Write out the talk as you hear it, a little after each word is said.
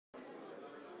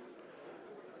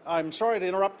I'm sorry to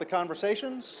interrupt the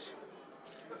conversations.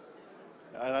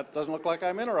 That doesn't look like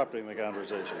I'm interrupting the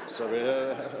conversations. So,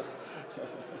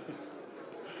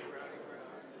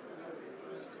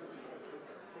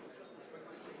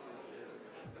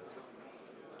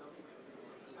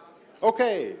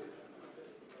 okay.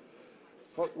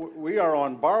 We are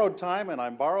on borrowed time, and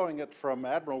I'm borrowing it from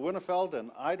Admiral Winnefeld,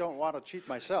 and I don't want to cheat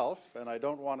myself, and I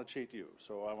don't want to cheat you.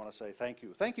 So I want to say thank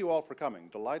you. Thank you all for coming.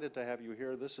 Delighted to have you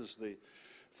here. This is the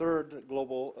third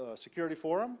Global Security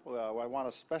Forum. I want to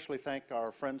especially thank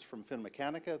our friends from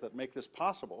FinMechanica that make this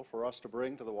possible for us to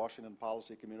bring to the Washington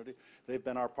policy community. They've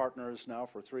been our partners now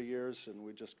for 3 years, and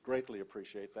we just greatly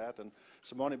appreciate that. And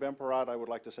Simone Bemparad, I would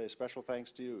like to say special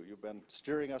thanks to you. You've been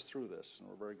steering us through this, and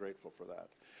we're very grateful for that.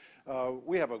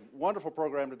 We have a wonderful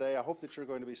program today. I hope that you're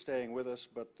going to be staying with us,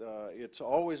 but it's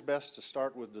always best to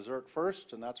start with dessert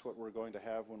first, and that's what we're going to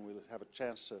have when we have a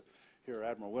chance to hear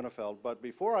Admiral Winnefeld. But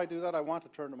before I do that, I want to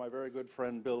turn to my very good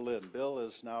friend Bill Lynn. Bill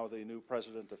is now the new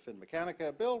president of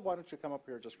FinMechanica. Bill, why don't you come up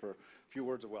here just for a few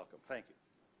words of welcome. Thank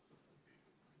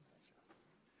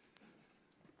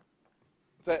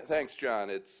you. Thanks,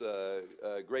 John. It's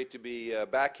great to be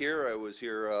back here. I was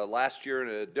here last year in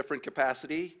a different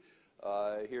capacity.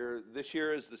 Here this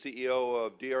year as the CEO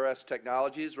of DRS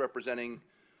Technologies, representing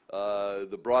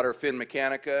the broader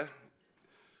FinMechanica.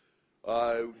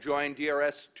 Joined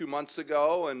DRS 2 months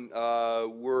ago, and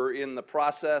we're in the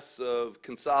process of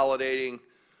consolidating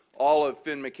all of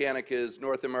FinMechanica's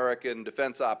North American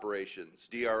defense operations,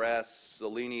 DRS,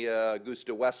 Alenia,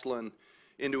 Augusta-Westland,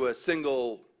 into a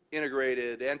single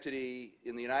integrated entity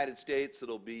in the United States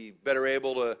that'll be better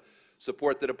able to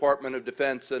support the Department of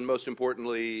Defense and, most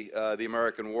importantly, the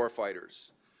American warfighters.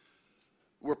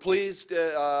 We're pleased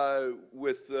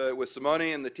with Simone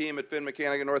and the team at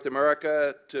FinMechanica North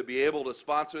America to be able to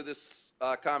sponsor this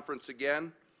conference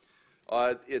again.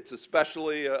 It's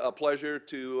especially a pleasure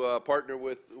to partner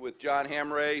with John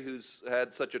Hamre, who's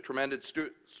had such a tremendous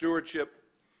stewardship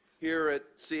here at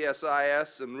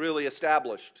CSIS and really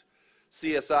established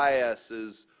CSIS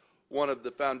as one of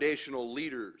the foundational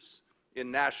leaders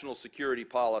in national security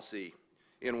policy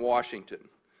in Washington.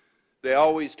 They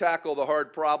always tackle the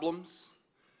hard problems.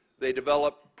 They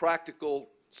develop practical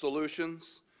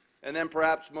solutions, and then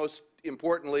perhaps most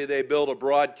importantly, they build a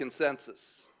broad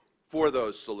consensus for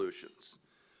those solutions.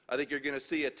 I think you're going to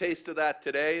see a taste of that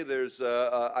today. There's,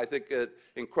 I think, an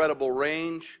incredible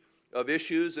range of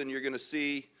issues, and you're going to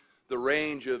see the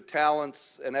range of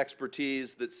talents and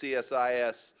expertise that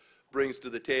CSIS brings to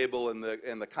the table and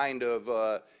the kind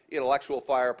of intellectual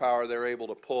firepower they're able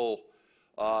to pull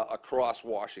across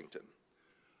Washington.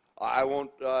 I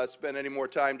won't spend any more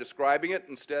time describing it.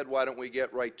 Instead, why don't we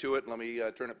get right to it, and let me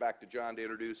turn it back to John to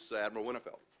introduce Admiral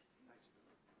Winnefeld.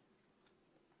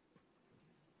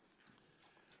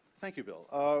 Thank you, Bill.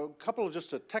 A couple of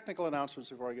just technical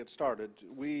announcements before I get started.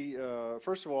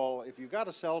 First of all, if you've got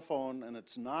a cell phone and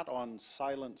it's not on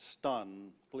silent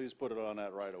stun, please put it on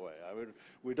that right away.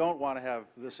 We don't want to have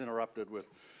this interrupted with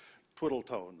twiddle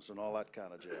tones and all that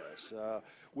kind of jazz.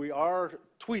 We are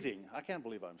tweeting. I can't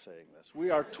believe I'm saying this. We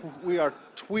are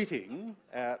tweeting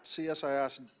at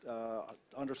CSIS_org,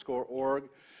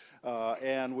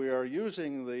 and we are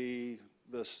using the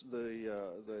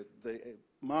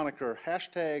moniker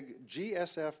hashtag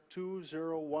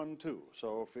GSF2012.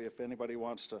 So if anybody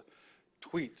wants to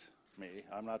tweet me,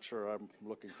 I'm not sure I'm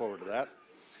looking forward to that,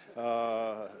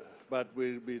 but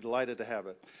we'd be delighted to have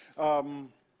it.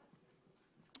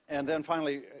 And then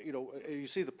finally, you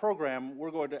see the program.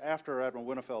 We're going to, after Admiral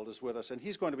Winnefeld is with us, and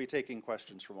he's going to be taking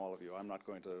questions from all of you. I'm not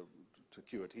going to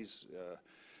cue it.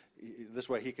 This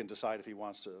way he can decide if he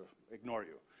wants to ignore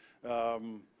you.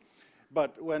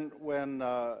 But when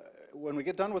we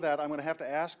get done with that, I'm going to have to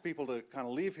ask people to kind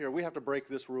of leave here. We have to break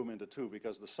this room into two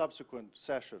because the subsequent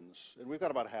sessions, and we've got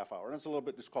about a half hour, and it's a little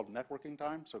bit, it's called networking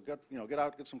time. So get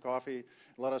out, get some coffee,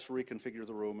 let us reconfigure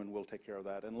the room, and we'll take care of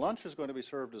that. And lunch is going to be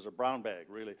served as a brown bag,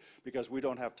 really, because we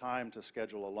don't have time to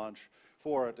schedule a lunch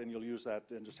for it, and you'll use that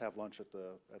and just have lunch at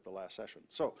the last session.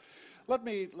 So let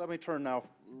me turn now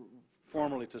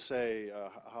formally to say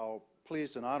how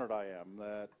pleased and honored I am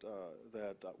that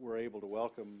we're able to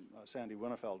welcome Sandy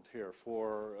Winnefeld here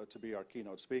to be our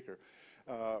keynote speaker.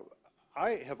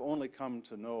 I have only come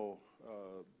to know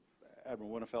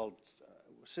Admiral Winnefeld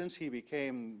since he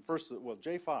became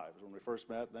J5 is when we first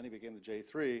met, then he became the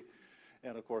J3,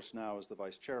 and of course now as the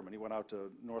vice chairman. He went out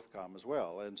to Northcom as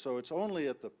well, and so it's only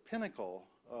at the pinnacle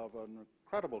of an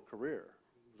incredible career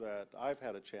that I've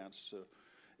had a chance to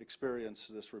experience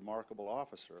this remarkable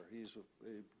officer. He's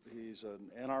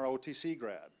an NROTC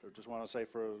grad. I just want to say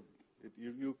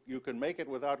you can make it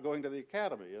without going to the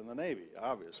academy in the Navy,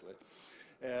 obviously.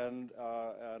 and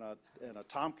a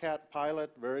Tomcat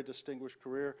pilot, very distinguished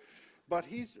career. But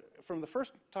from the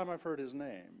first time I've heard his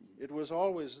name, it was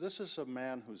always, this is a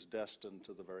man who's destined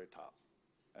to the very top.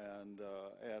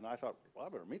 And I thought, well, I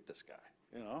better meet this guy,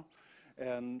 you know.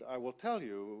 And I will tell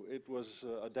you, it was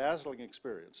a dazzling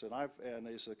experience. And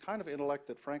it's the kind of intellect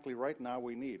that, frankly, right now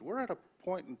we need. We're at a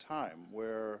point in time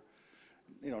where,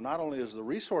 you know, not only is the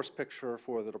resource picture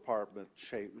for the department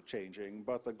changing,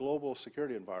 but the global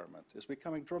security environment is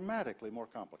becoming dramatically more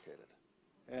complicated.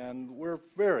 And we're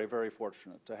very, very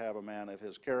fortunate to have a man of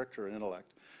his character and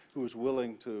intellect who is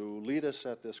willing to lead us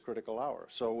at this critical hour.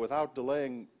 So without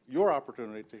delaying your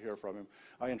opportunity to hear from him,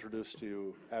 I introduce to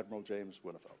you Admiral James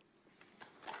Winnefeld.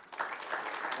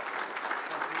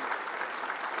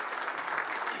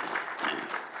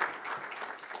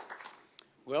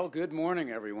 Well, good morning,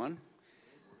 everyone.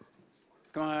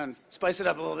 Come on, spice it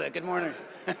up a little bit. Good morning.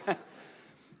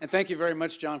 And thank you very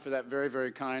much, John, for that very,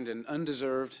 very kind and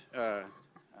undeserved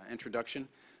introduction.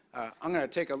 I'm going to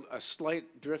take a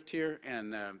slight drift here,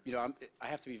 and you know, I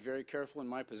have to be very careful in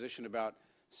my position about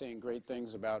saying great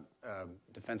things about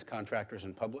defense contractors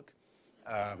in public.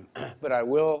 But I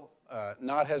will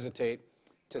not hesitate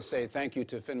to say thank you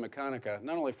to FinMechanica,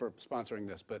 not only for sponsoring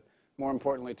this, but more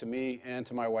importantly to me and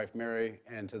to my wife Mary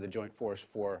and to the Joint Force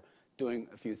for doing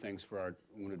a few things for our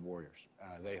wounded warriors.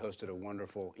 They hosted a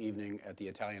wonderful evening at the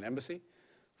Italian Embassy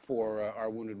for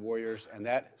our wounded warriors, and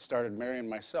that started Mary and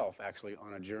myself actually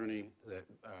on a journey that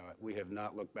we have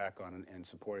not looked back on in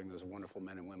supporting those wonderful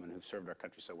men and women who've served our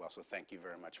country so well. So thank you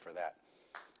very much for that.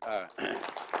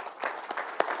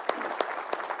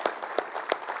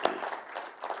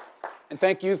 And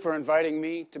thank you for inviting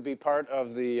me to be part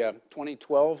of the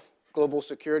 2012 Global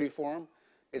Security Forum.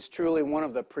 It's truly one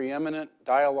of the preeminent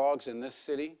dialogues in this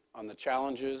city on the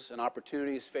challenges and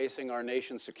opportunities facing our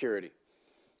nation's security.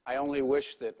 I only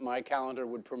wish that my calendar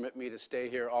would permit me to stay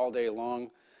here all day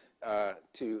long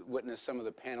to witness some of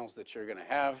the panels that you're going to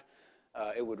have.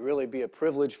 It would really be a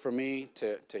privilege for me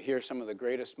to hear some of the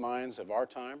greatest minds of our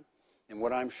time and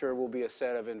what I'm sure will be a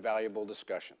set of invaluable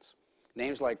discussions.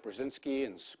 Names like Brzezinski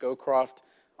and Scowcroft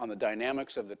on the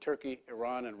dynamics of the Turkey,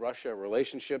 Iran, and Russia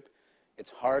relationship. It's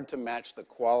hard to match the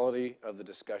quality of the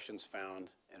discussions found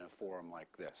in a forum like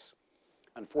this.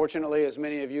 Unfortunately, as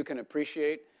many of you can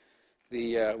appreciate,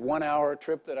 the 1-hour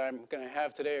trip that I'm going to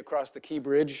have today across the Key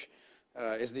Bridge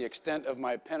is the extent of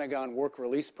my Pentagon work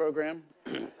release program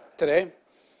today.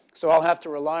 So I'll have to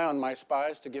rely on my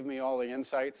spies to give me all the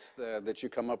insights that you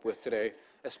come up with today,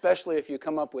 especially if you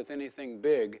come up with anything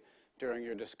big during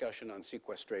your discussion on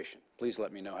sequestration. Please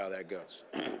let me know how that goes.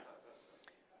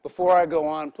 Before I go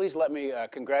on, please let me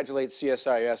congratulate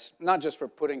CSIS, not just for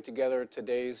putting together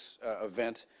today's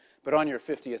event, but on your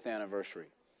 50th anniversary.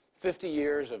 50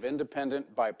 years of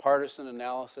independent, bipartisan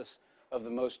analysis of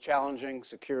the most challenging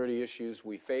security issues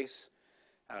we face.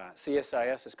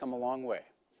 CSIS has come a long way.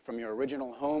 From your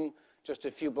original home just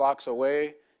a few blocks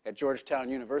away at Georgetown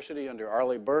University under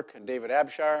Arleigh Burke and David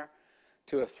Abshire,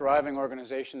 to a thriving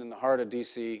organization in the heart of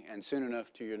D.C., and soon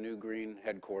enough to your new green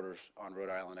headquarters on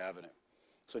Rhode Island Avenue.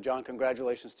 So John,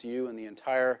 congratulations to you and the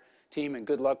entire team, and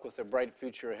good luck with the bright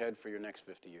future ahead for your next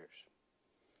 50 years.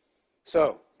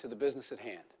 So, to the business at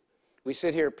hand. We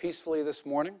sit here peacefully this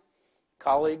morning,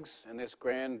 colleagues in this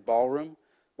grand ballroom,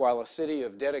 while a city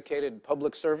of dedicated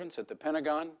public servants at the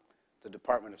Pentagon, the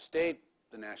Department of State,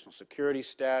 the National Security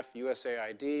Staff,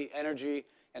 USAID, Energy,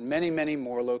 and many, many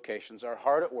more locations are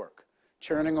hard at work,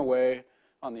 churning away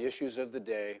on the issues of the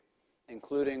day,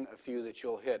 including a few that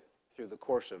you'll hit through the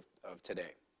course of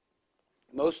today.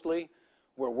 Mostly,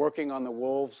 we're working on the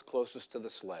wolves closest to the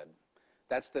sled.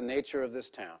 That's the nature of this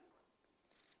town.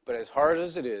 But as hard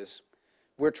as it is,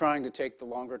 we're trying to take the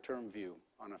longer-term view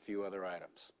on a few other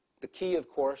items. The key, of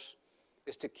course,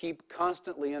 is to keep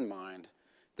constantly in mind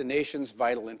the nation's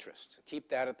vital interest, keep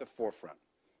that at the forefront,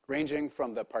 ranging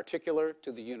from the particular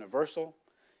to the universal,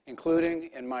 including,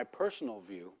 in my personal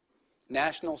view,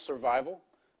 national survival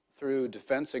through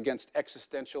defense against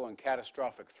existential and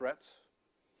catastrophic threats,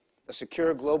 a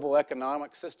secure global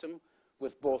economic system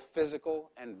with both physical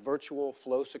and virtual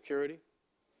flow security,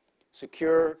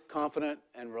 secure, confident,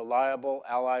 and reliable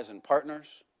allies and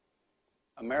partners,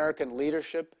 American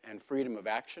leadership and freedom of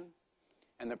action,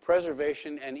 and the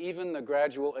preservation and even the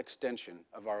gradual extension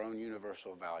of our own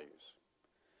universal values.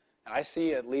 And I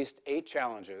see at least 8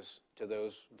 challenges to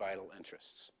those vital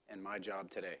interests in my job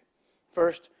today.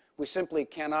 First, we simply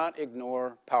cannot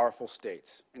ignore powerful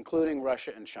states, including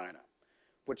Russia and China,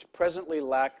 which presently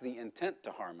lack the intent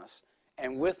to harm us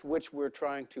and with which we're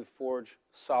trying to forge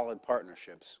solid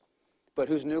partnerships, but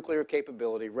whose nuclear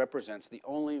capability represents the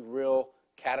only real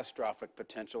catastrophic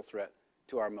potential threat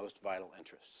to our most vital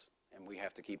interests, and we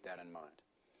have to keep that in mind.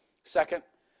 Second,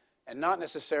 and not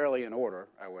necessarily in order,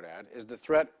 I would add, is the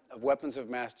threat of weapons of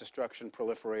mass destruction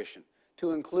proliferation,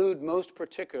 to include most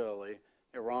particularly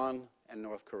Iran and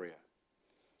North Korea.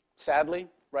 Sadly,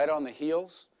 right on the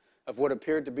heels of what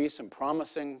appeared to be some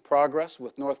promising progress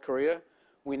with North Korea,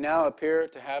 we now appear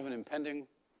to have an impending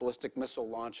ballistic missile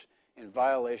launch in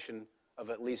violation of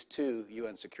at least 2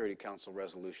 UN Security Council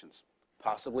resolutions,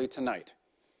 possibly tonight,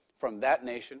 from that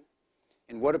nation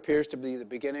in what appears to be the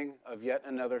beginning of yet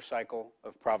another cycle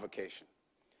of provocation.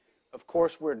 Of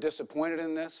course, we're disappointed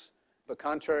in this, but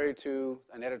contrary to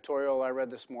an editorial I read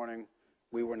this morning,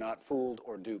 we were not fooled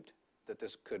or duped that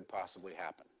this could possibly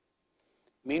happen.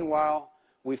 Meanwhile,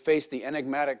 we face the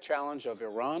enigmatic challenge of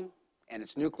Iran and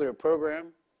its nuclear program,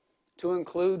 to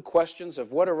include questions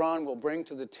of what Iran will bring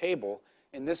to the table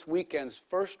in this weekend's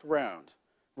first round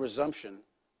resumption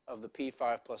of the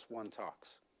P5+1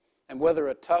 talks, and whether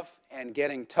a tough and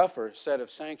getting tougher set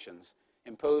of sanctions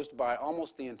imposed by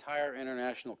almost the entire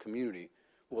international community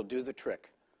will do the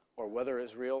trick, or whether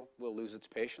Israel will lose its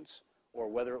patience, or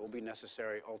whether it will be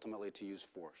necessary ultimately to use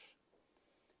force.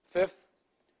 Fifth,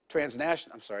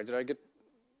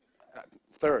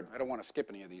 Third, I don't want to skip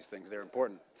any of these things, they're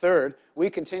important. Third, we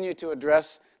continue to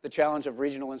address the challenge of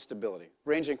regional instability,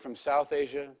 ranging from South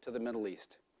Asia to the Middle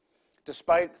East.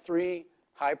 Despite 3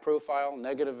 high-profile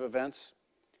negative events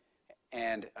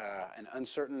and an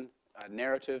uncertain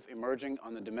narrative emerging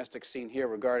on the domestic scene here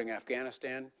regarding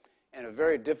Afghanistan, and a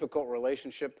very difficult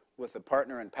relationship with a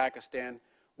partner in Pakistan,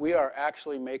 we are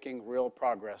actually making real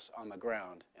progress on the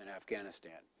ground in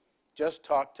Afghanistan. Just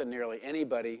talk to nearly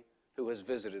anybody who has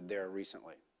visited there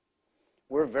recently.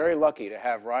 We're very lucky to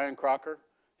have Ryan Crocker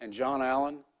and John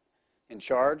Allen in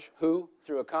charge, who,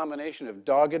 through a combination of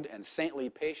dogged and saintly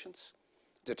patience,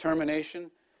 determination,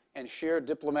 and sheer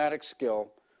diplomatic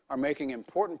skill, are making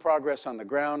important progress on the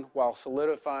ground while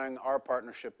solidifying our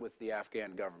partnership with the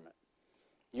Afghan government.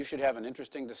 You should have an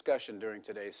interesting discussion during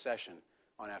today's session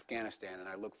on Afghanistan, and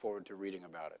I look forward to reading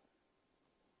about it.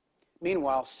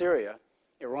 Meanwhile, Syria,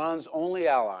 Iran's only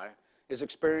ally, is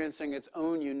experiencing its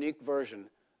own unique version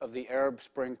of the Arab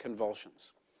Spring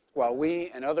convulsions, while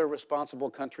we and other responsible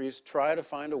countries try to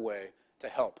find a way to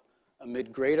help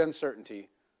amid great uncertainty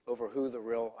over who the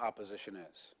real opposition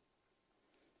is.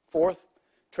 Fourth,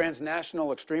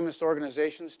 transnational extremist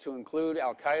organizations, to include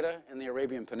Al-Qaeda in the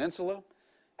Arabian Peninsula,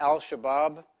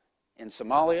 Al-Shabaab in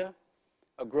Somalia,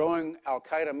 a growing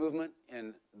Al-Qaeda movement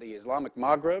in the Islamic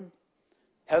Maghreb,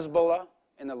 Hezbollah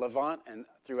in the Levant and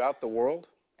throughout the world,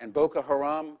 and Boko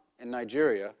Haram in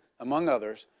Nigeria, among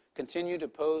others, continue to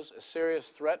pose a serious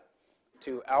threat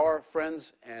to our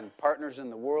friends and partners in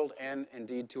the world, and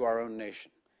indeed to our own nation.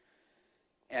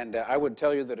 And I would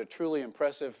tell you that a truly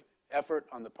impressive effort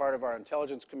on the part of our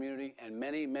intelligence community and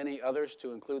many, many others,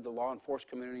 to include the law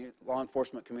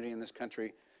enforcement community in this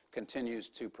country, continues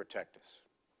to protect us.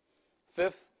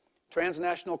 Fifth,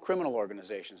 transnational criminal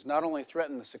organizations not only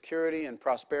threaten the security and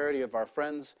prosperity of our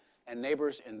friends and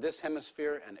neighbors in this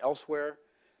hemisphere and elsewhere,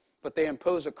 but they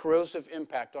impose a corrosive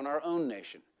impact on our own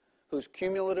nation, whose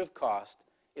cumulative cost,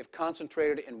 if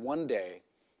concentrated in one day,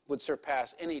 would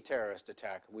surpass any terrorist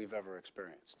attack we've ever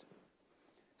experienced.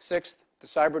 Sixth, the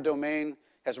cyber domain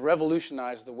has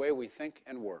revolutionized the way we think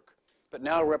and work, but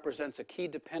now represents a key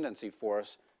dependency for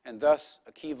us, and thus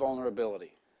a key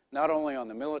vulnerability, not only on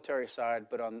the military side,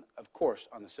 but of course,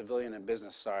 on the civilian and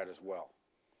business side as well.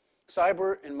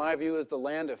 Cyber, in my view, is the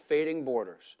land of fading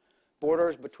borders,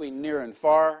 borders between near and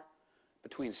far,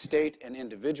 between state and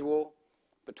individual,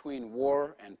 between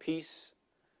war and peace,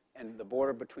 and the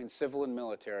border between civil and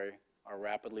military are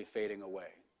rapidly fading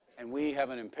away. And we have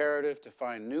an imperative to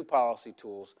find new policy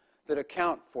tools that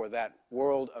account for that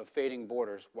world of fading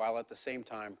borders, while at the same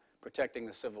time protecting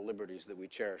the civil liberties that we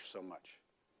cherish so much.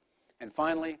 And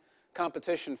finally,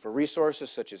 competition for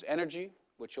resources such as energy,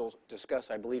 which you'll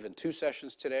discuss, I believe, in 2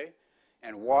 sessions today,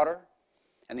 and water,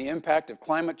 and the impact of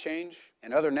climate change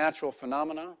and other natural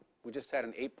phenomena. We just had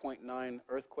an 8.9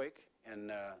 earthquake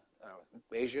in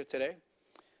Asia today.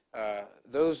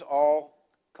 Those all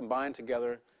combine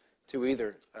together to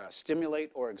either stimulate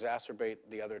or exacerbate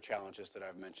the other challenges that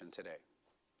I've mentioned today.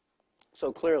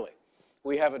 So clearly,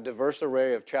 we have a diverse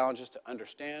array of challenges to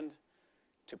understand,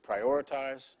 to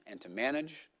prioritize, and to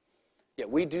manage. Yet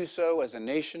we do so as a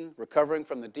nation recovering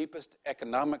from the deepest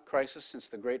economic crisis since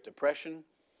the Great Depression,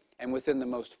 and within the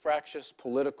most fractious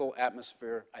political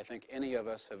atmosphere I think any of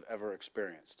us have ever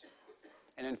experienced.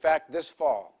 And in fact, this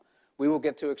fall, we will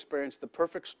get to experience the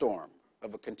perfect storm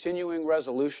of a continuing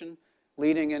resolution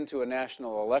leading into a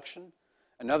national election,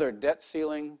 another debt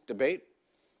ceiling debate,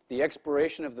 the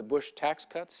expiration of the Bush tax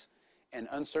cuts, and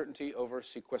uncertainty over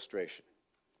sequestration,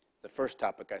 the first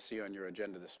topic I see on your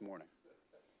agenda this morning.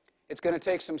 It's going to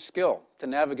take some skill to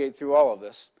navigate through all of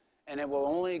this, and it will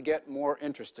only get more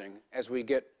interesting as we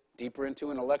get deeper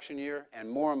into an election year and,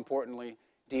 more importantly,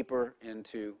 deeper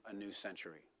into a new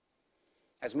century.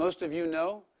 As most of you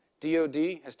know,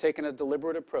 DoD has taken a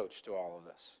deliberate approach to all of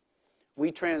this.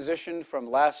 We transitioned from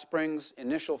last spring's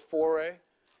initial foray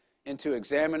into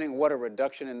examining what a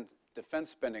reduction in defense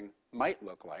spending might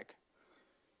look like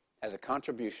as a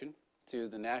contribution to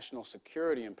the national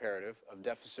security imperative of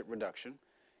deficit reduction,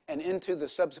 and into the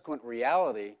subsequent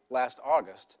reality last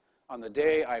August, on the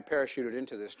day I parachuted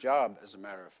into this job, as a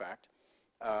matter of fact,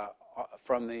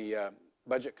 from the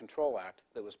Budget Control Act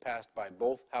that was passed by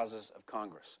both houses of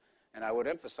Congress. And I would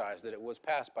emphasize that it was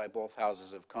passed by both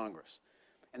houses of Congress.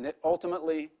 And that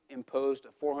ultimately imposed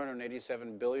a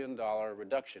 $487 billion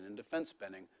reduction in defense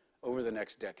spending over the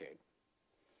next decade.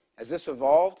 As this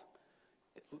evolved,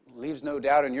 it leaves no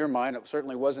doubt in your mind, it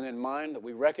certainly wasn't in mine, that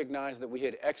we recognized that we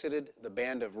had exited the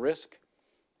band of risk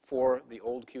for the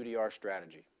old QDR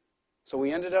strategy. So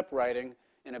we ended up writing,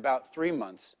 in about 3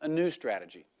 months, a new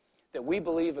strategy that we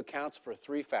believe accounts for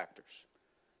 3 factors.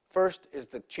 First is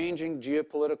the changing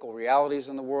geopolitical realities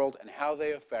in the world and how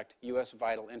they affect U.S.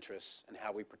 vital interests and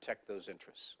how we protect those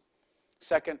interests.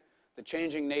 Second, the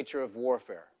changing nature of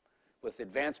warfare with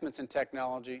advancements in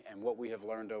technology and what we have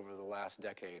learned over the last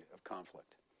decade of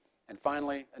conflict. And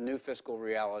finally, a new fiscal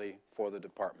reality for the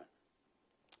department.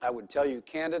 I would tell you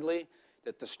candidly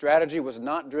that the strategy was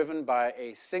not driven by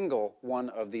a single one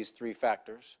of these 3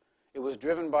 factors. It was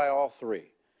driven by all 3.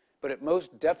 But it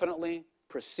most definitely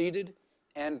preceded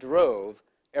and drove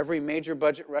every major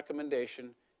budget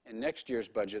recommendation in next year's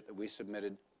budget that we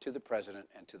submitted to the President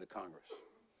and to the Congress.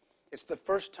 It's the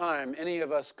first time any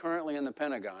of us currently in the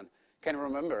Pentagon can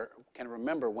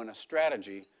remember when a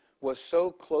strategy was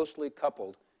so closely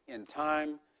coupled in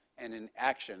time and in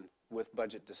action with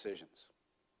budget decisions.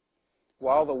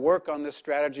 While the work on this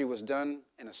strategy was done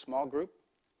in a small group,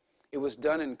 it was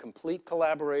done in complete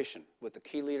collaboration with the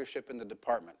key leadership in the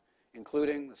department,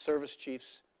 including the service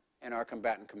chiefs and our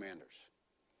combatant commanders.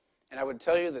 And I would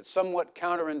tell you that somewhat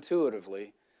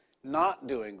counterintuitively, not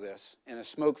doing this in a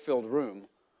smoke-filled room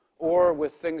or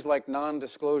with things like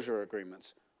non-disclosure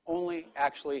agreements only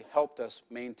actually helped us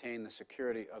maintain the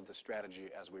security of the strategy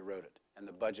as we wrote it and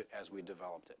the budget as we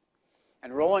developed it.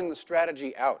 And rolling the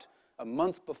strategy out a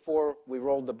month before we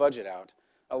rolled the budget out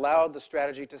allowed the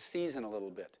strategy to season a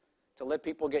little bit, to let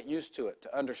people get used to it,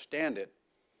 to understand it,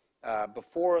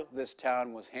 before this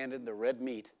town was handed the red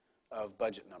meat of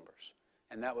budget numbers.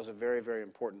 And that was a very, very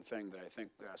important thing that I think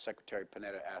Secretary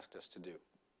Panetta asked us to do.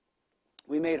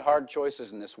 We made hard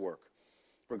choices in this work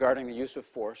regarding the use of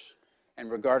force and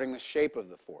regarding the shape of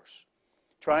the force,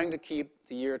 trying to keep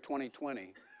the year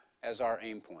 2020 as our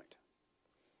aim point.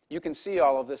 You can see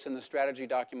all of this in the strategy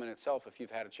document itself if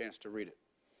you've had a chance to read it.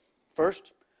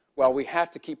 First, while we have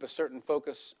to keep a certain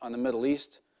focus on the Middle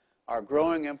East, our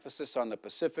growing emphasis on the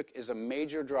Pacific is a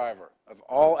major driver of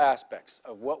all aspects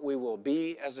of what we will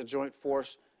be as a joint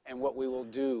force and what we will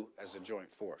do as a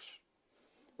joint force.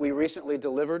 We recently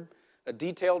delivered a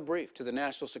detailed brief to the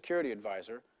National Security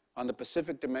Advisor on the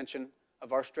Pacific dimension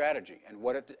of our strategy and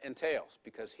what it entails,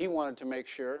 because he wanted to make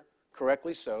sure,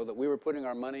 correctly so, that we were putting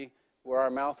our money where our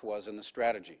mouth was in the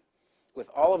strategy, with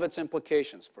all of its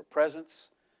implications for presence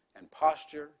and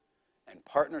posture and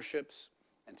partnerships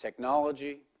and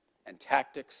technology and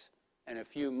tactics, and a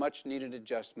few much-needed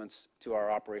adjustments to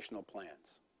our operational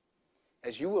plans.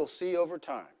 As you will see over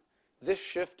time, this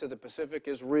shift to the Pacific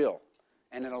is real,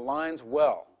 and it aligns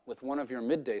well with one of your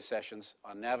midday sessions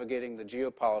on navigating the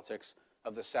geopolitics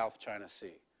of the South China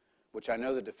Sea, which I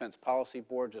know the Defense Policy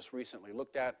Board just recently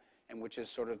looked at, and which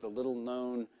is sort of the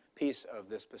little-known piece of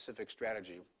this Pacific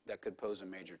strategy that could pose a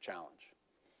major challenge.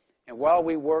 And while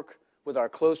we work with our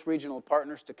close regional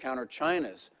partners to counter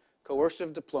China's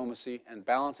coercive diplomacy and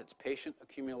balance its patient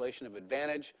accumulation of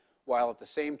advantage, while at the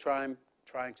same time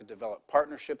trying to develop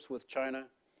partnerships with China,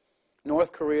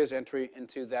 North Korea's entry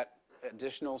into that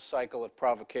additional cycle of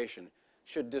provocation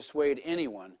should dissuade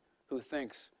anyone who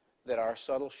thinks that our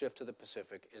subtle shift to the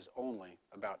Pacific is only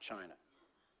about China.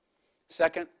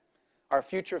 Second, our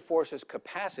future force's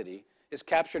capacity is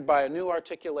captured by a new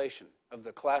articulation of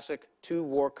the classic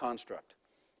two-war construct,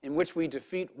 in which we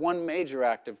defeat one major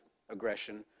act of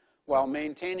aggression while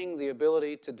maintaining the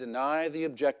ability to deny the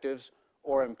objectives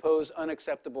or impose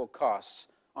unacceptable costs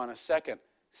on a second,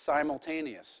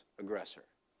 simultaneous aggressor.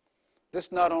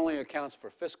 This not only accounts for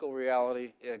fiscal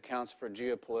reality, it accounts for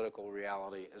geopolitical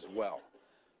reality as well.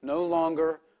 No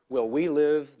longer will we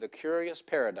live the curious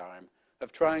paradigm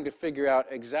of trying to figure out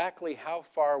exactly how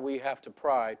far we have to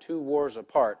pry two wars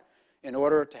apart in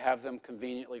order to have them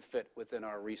conveniently fit within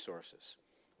our resources,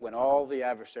 when all the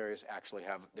adversaries actually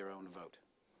have their own vote.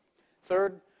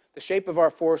 Third, the shape of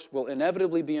our force will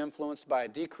inevitably be influenced by a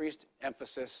decreased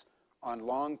emphasis on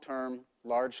long-term,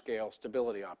 large-scale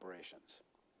stability operations.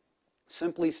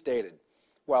 Simply stated,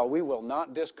 while we will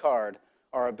not discard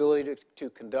our ability to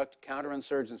conduct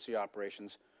counterinsurgency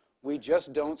operations, we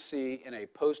just don't see in a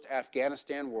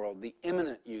post-Afghanistan world the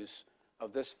imminent use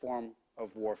of this form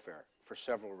of warfare for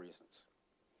several reasons.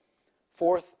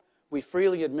 Fourth, we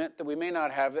freely admit that we may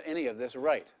not have any of this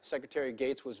right. Secretary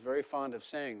Gates was very fond of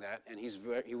saying that, and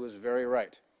he was very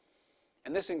right.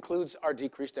 And this includes our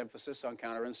decreased emphasis on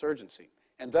counterinsurgency,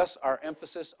 and thus our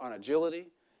emphasis on agility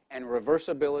and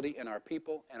reversibility in our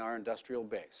people and our industrial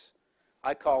base.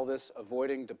 I call this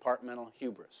avoiding departmental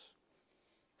hubris.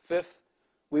 Fifth,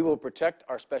 we will protect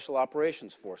our special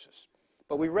operations forces,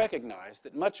 but we recognize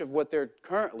that much of what they're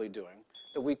currently doing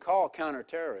that we call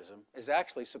counterterrorism is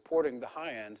actually supporting the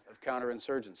high end of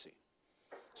counterinsurgency.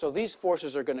 So these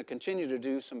forces are going to continue to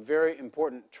do some very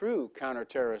important true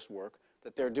counterterrorist work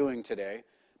that they're doing today,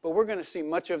 but we're going to see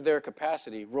much of their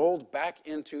capacity rolled back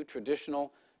into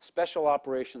traditional special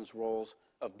operations roles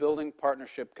of building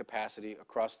partnership capacity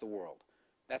across the world.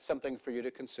 That's something for you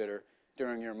to consider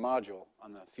during your module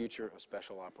on the future of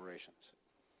special operations.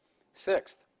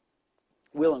 Sixth,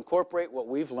 we'll incorporate what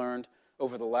we've learned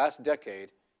over the last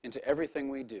decade into everything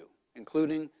we do,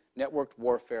 including networked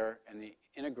warfare and the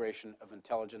integration of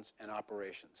intelligence and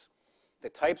operations. The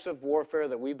types of warfare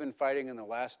that we've been fighting in the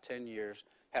last 10 years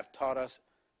have taught us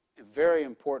very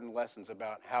important lessons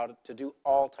about how to do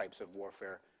all types of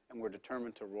warfare, and we're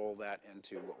determined to roll that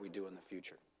into what we do in the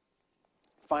future.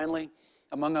 Finally,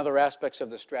 among other aspects of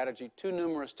the strategy, too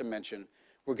numerous to mention,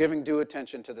 we're giving due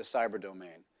attention to the cyber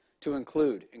domain, to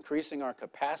include increasing our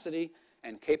capacity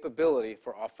and capability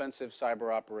for offensive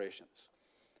cyber operations,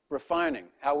 refining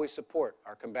how we support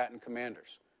our combatant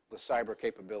commanders with cyber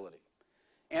capability,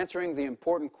 answering the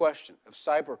important question of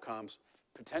cybercom's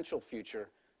potential future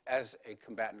as a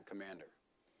combatant commander,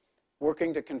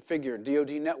 working to configure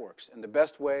DoD networks in the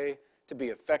best way to be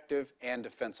effective and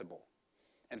defensible,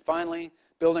 and finally,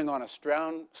 building on a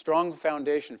strong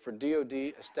foundation for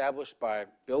DoD established by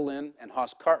Bill Lynn and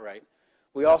Hoss Cartwright,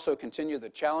 we also continue the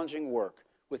challenging work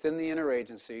within the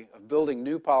interagency of building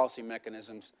new policy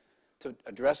mechanisms to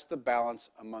address the balance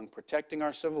among protecting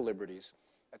our civil liberties,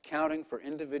 accounting for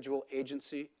individual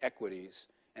agency equities,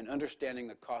 and understanding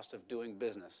the cost of doing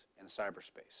business in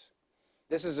cyberspace.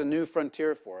 This is a new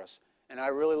frontier for us, and I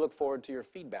really look forward to your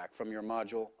feedback from your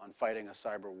module on fighting a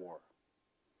cyber war.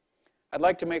 I'd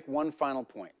like to make one final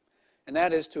point, and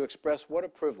that is to express what a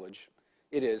privilege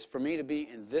it is for me to be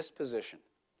in this position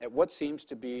at what seems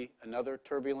to be another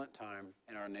turbulent time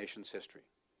in our nation's history.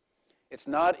 It's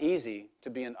not easy to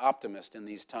be an optimist in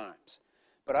these times,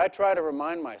 but I try to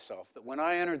remind myself that when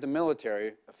I entered the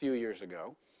military a few years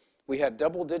ago, we had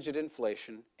double-digit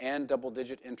inflation and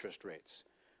double-digit interest rates.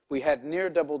 We had near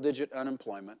double-digit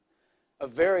unemployment, a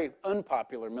very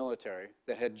unpopular military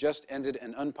that had just ended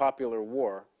an unpopular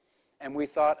war, and we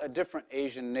thought a different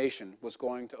Asian nation was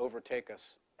going to overtake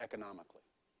us economically.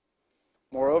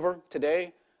 Moreover,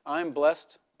 today, I'm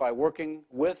blessed by working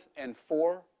with and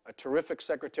for a terrific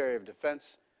Secretary of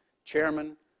Defense,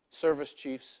 chairman, service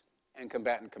chiefs, and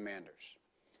combatant commanders.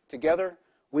 Together,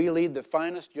 we lead the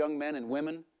finest young men and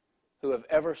women who have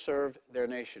ever served their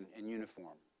nation in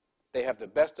uniform. They have the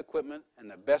best equipment and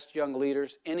the best young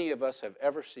leaders any of us have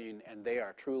ever seen, and they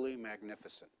are truly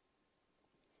magnificent.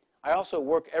 I also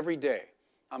work every day.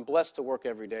 I'm blessed to work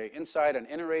every day inside an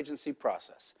interagency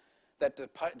process that,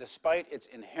 despite its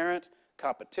inherent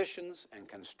competitions and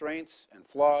constraints and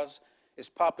flaws, is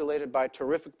populated by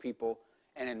terrific people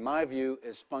and, in my view,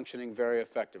 is functioning very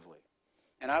effectively.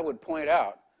 And I would point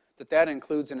out that that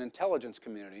includes an intelligence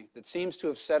community that seems to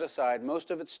have set aside most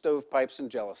of its stovepipes and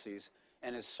jealousies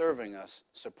and is serving us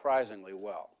surprisingly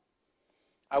well.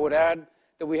 I would add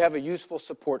that we have a useful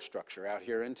support structure out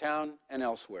here in town and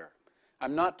elsewhere.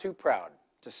 I'm not too proud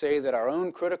to say that our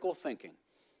own critical thinking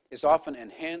is often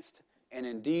enhanced and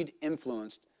indeed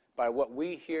influenced by what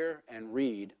we hear and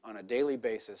read on a daily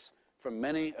basis from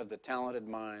many of the talented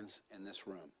minds in this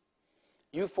room.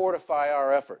 You fortify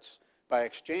our efforts by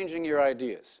exchanging your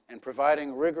ideas and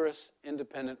providing rigorous,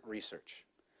 independent research.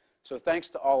 So thanks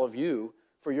to all of you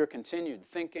for your continued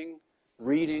thinking,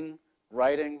 reading,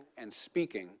 writing, and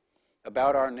speaking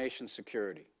about our nation's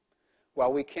security.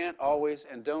 While we can't always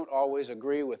and don't always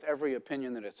agree with every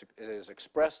opinion that is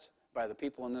expressed by the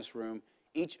people in this room,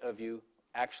 each of you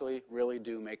actually really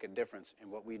do make a difference in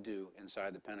what we do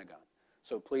inside the Pentagon.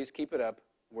 So please keep it up.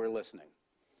 We're listening.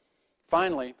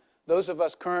 Finally, those of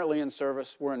us currently in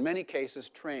service were in many cases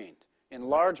trained in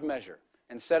large measure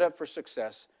and set up for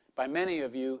success by many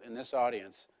of you in this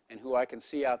audience and who I can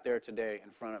see out there today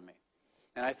in front of me.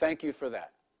 And I thank you for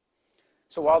that.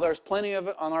 So while there's plenty of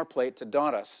it on our plate to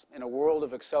daunt us in a world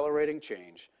of accelerating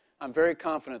change, I'm very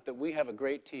confident that we have a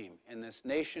great team in this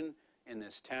nation, in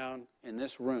this town, in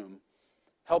this room,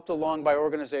 helped along by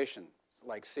organizations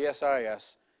like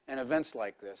CSIS and events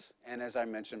like this, and as I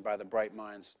mentioned, by the bright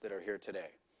minds that are here today.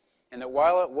 And that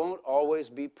while it won't always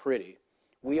be pretty,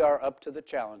 we are up to the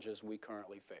challenges we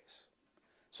currently face.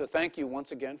 So thank you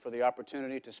once again for the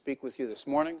opportunity to speak with you this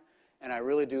morning, and I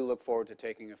really do look forward to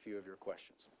taking a few of your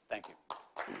questions. Thank you.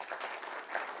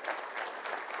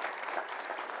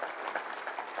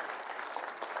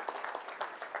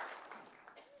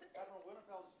 Admiral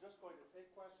Winnefeld is just going to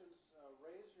take questions.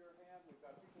 Raise your hand. We've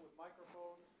got people with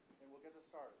microphones, and we'll get it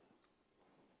started.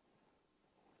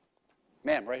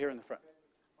 Ma'am, right here in the front.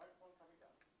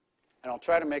 And I'll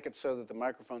try to make it so that the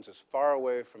microphone's as far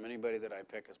away from anybody that I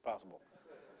pick as possible.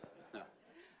 No.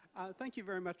 Thank you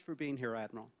very much for being here,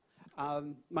 Admiral.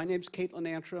 My name's Caitlin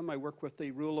Antrim. I work with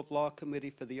the Rule of Law Committee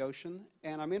for the Ocean,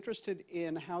 and I'm interested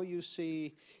in how you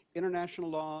see international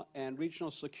law and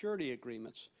regional security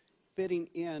agreements fitting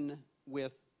in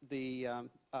with the,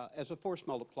 as a force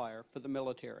multiplier for the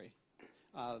military.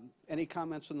 Any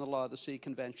comments on the Law of the Sea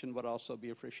Convention would also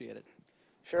be appreciated.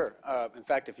 Sure. In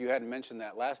fact, if you hadn't mentioned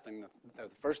that last thing, the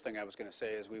first thing I was going to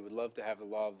say is we would love to have the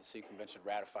Law of the Sea Convention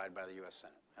ratified by the U.S.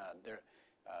 Senate.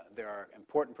 There are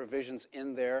important provisions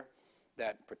in there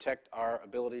that protect our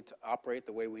ability to operate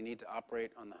the way we need to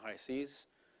operate on the high seas,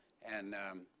 and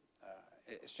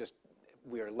it's just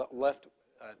we are left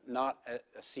not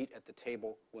a seat at the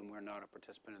table when we're not a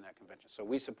participant in that convention. So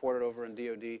we support it over in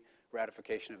DOD,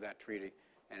 ratification of that treaty,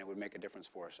 and it would make a difference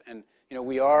for us. And, you know,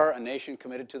 we are a nation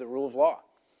committed to the rule of law,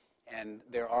 and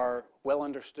there are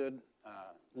well-understood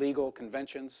legal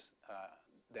conventions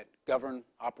that govern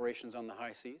operations on the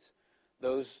high seas.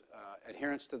 Those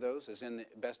adherence to those is in the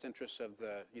best interests of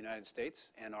the United States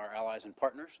and our allies and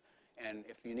partners. And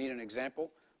if you need an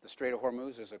example, the Strait of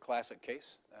Hormuz is a classic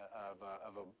case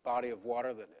of a body of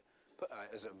water that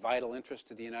is of vital interest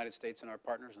to the United States and our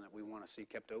partners, and that we want to see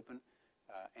kept open,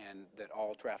 and that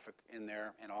all traffic in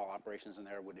there and all operations in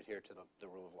there would adhere to the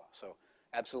rule of law. So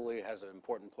absolutely it has an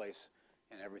important place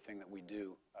in everything that we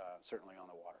do, certainly on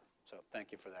the water. So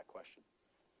thank you for that question.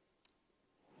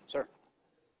 Sir.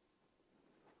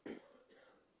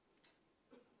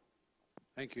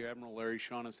 Thank you, Admiral Larry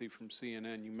Shaughnessy from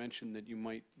CNN. You mentioned that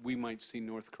we might see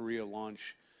North Korea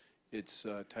launch its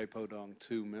Taepodong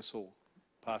 2 missile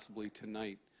possibly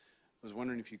tonight. I was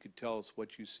wondering if you could tell us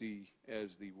what you see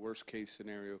as the worst-case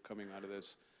scenario coming out of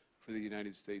this for the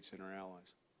United States and our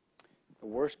allies. The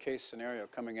worst-case scenario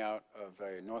coming out of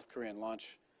a North Korean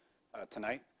launch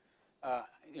tonight,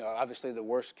 you know, obviously the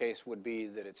worst case would be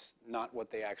that it's not what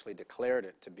they actually declared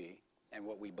it to be and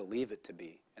what we believe it to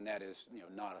be, and that is, you know,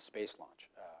 not a space launch.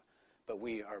 But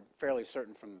we are fairly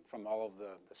certain from all of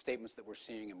the statements that we're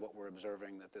seeing and what we're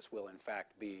observing that this will in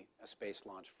fact be a space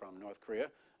launch from North Korea.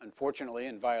 Unfortunately,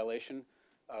 in violation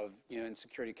of UN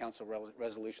Security Council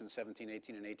Resolution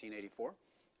 1718 and 1884,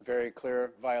 very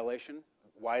clear violation,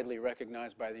 widely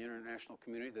recognized by the international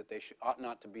community that they ought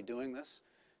not to be doing this.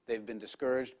 They've been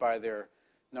discouraged by their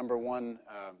number one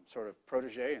sort of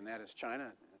protege, and that is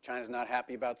China. China's not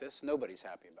happy about this. Nobody's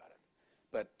happy about it.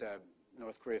 But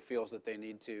North Korea feels that they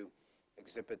need to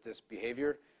exhibit this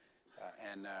behavior,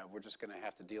 and we're just going to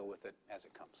have to deal with it as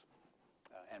it comes.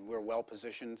 And we're well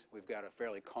positioned. We've got a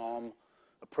fairly calm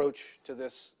approach to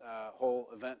this whole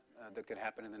event that could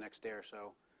happen in the next day or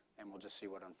so, and we'll just see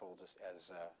what unfolds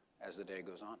as the day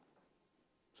goes on.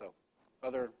 So,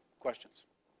 other questions?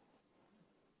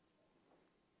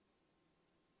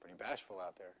 Pretty bashful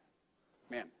out there.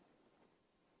 Ma'am.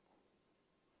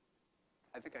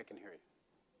 I think I can hear you.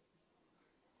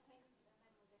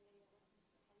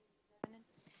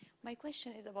 My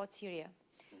question is about Syria.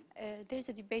 There's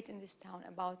a debate in this town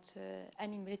about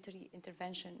any military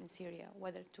intervention in Syria,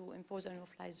 whether to impose a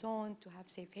no-fly zone, to have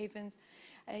safe havens.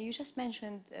 You just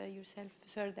mentioned yourself,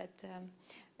 sir, that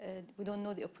we don't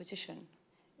know the opposition.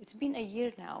 It's been a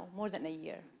year now, more than a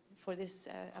year, for this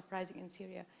uprising in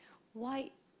Syria.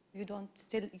 Why you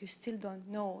still don't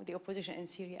know the opposition in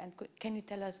Syria? And can you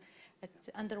tell us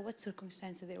under what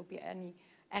circumstances there will be any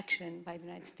action by the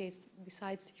United States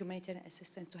besides humanitarian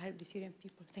assistance to help the Syrian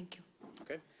people? Thank you.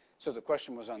 Okay. So the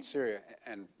question was on Syria.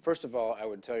 And first of all, I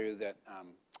would tell you that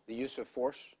the use of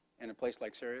force in a place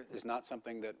like Syria is not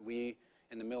something that we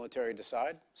in the military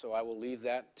decide. So I will leave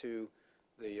that to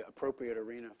the appropriate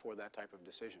arena for that type of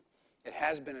decision. It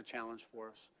has been a challenge for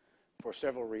us for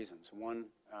several reasons. One,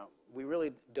 we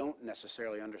really don't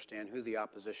necessarily understand who the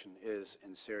opposition is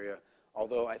in Syria,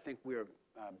 although I think we are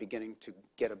beginning to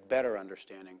get a better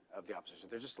understanding of the opposition.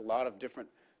 There's just a lot of different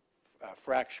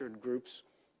fractured groups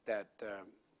that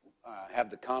have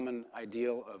the common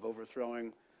ideal of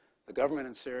overthrowing the government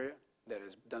in Syria that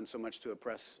has done so much to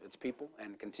oppress its people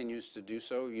and continues to do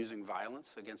so using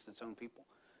violence against its own people.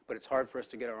 But it's hard for us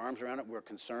to get our arms around it. We're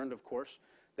concerned, of course,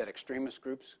 that extremist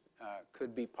groups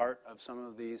could be part of some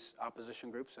of these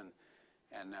opposition groups,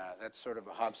 and that's sort of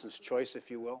a Hobson's choice, if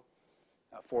you will,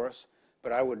 for us.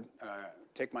 But I would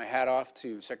take my hat off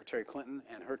to Secretary Clinton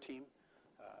and her team,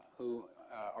 who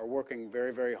are working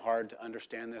very, very hard to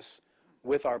understand this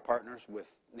with our partners,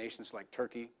 with nations like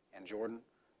Turkey and Jordan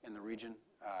in the region,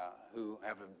 who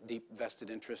have a deep vested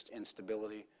interest in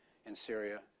stability in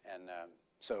Syria. And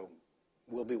so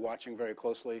we'll be watching very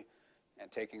closely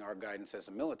and taking our guidance as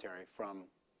a military from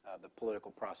the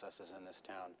political processes in this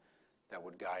town that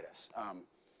would guide us.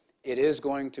 It is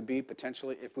going to be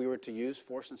potentially, if we were to use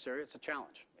force in Syria, it's a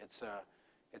challenge. It's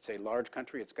a large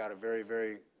country. It's got a very,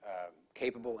 very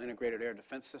capable integrated air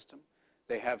defense system.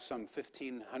 They have some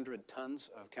 1,500 tons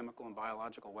of chemical and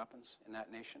biological weapons in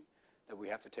that nation that we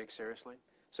have to take seriously.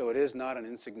 So it is not an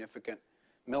insignificant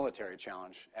military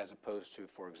challenge as opposed to,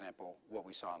 for example, what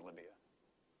we saw in Libya.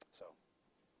 So,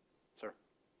 sir.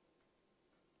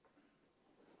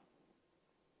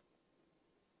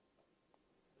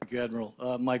 Thank you, Admiral.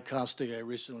 Mike Costi, I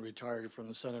recently retired from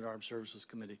the Senate Armed Services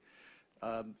Committee.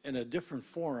 In a different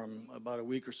forum, about a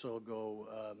week or so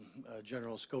ago,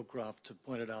 General Scowcroft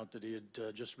pointed out that he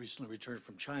had just recently returned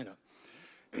from China.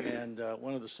 And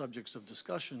one of the subjects of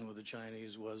discussion with the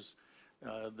Chinese was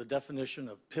the definition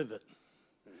of pivot.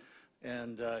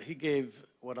 And he gave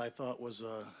what I thought was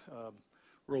a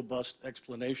robust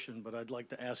explanation, but I'd like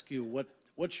to ask you,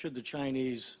 what should the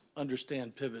Chinese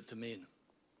understand pivot to mean?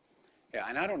 Yeah,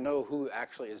 and I don't know who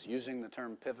actually is using the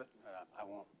term pivot. I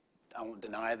won't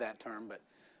deny that term, but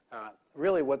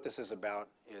really what this is about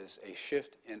is a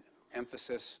shift in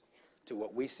emphasis to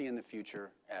what we see in the future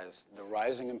as the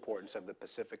rising importance of the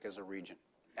Pacific as a region,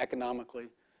 economically,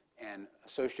 and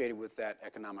associated with that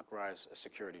economic rise, a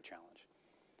security challenge.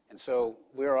 And so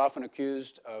we are often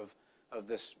accused of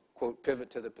this, quote, pivot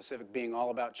to the Pacific being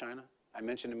all about China. I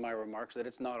mentioned in my remarks that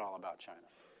it's not all about China.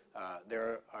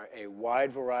 There are a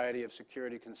wide variety of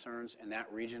security concerns in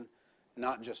that region,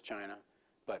 not just China,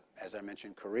 but as I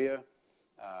mentioned, Korea.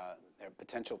 There are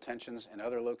potential tensions in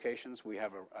other locations. We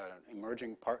have an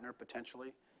emerging partner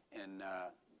potentially in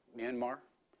Myanmar.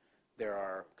 There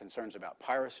are concerns about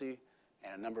piracy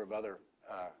and a number of other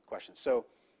questions. So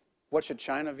what should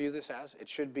China view this as? It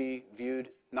should be viewed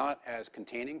not as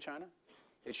containing China.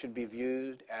 It should be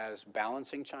viewed as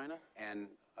balancing China and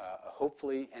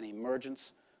hopefully an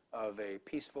emergence of a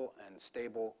peaceful and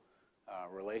stable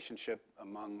relationship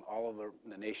among all of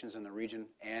the nations in the region,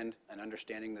 and an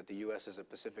understanding that the U.S. is a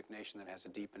Pacific nation that has a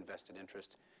deep invested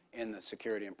interest in the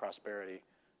security and prosperity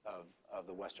of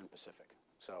the Western Pacific.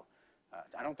 So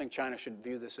I don't think China should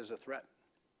view this as a threat.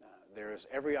 There is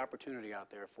every opportunity out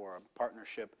there for a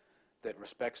partnership that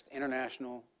respects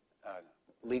international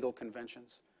legal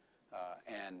conventions,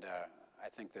 and I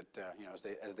think that, you know,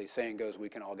 as the saying goes, we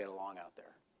can all get along out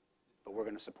there. But we're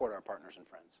going to support our partners and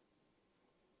friends.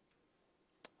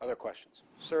 Other questions?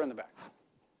 Sir in the back.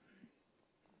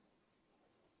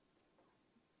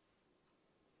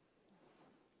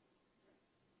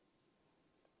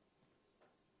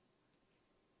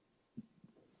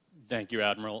 Thank you,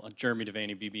 Admiral. Jeremy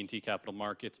Devaney, BB&T Capital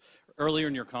Markets. Earlier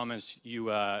in your comments,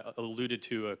 you alluded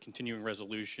to a continuing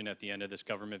resolution at the end of this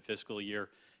government fiscal year.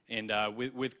 And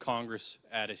with Congress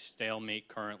at a stalemate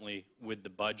currently with the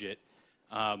budget,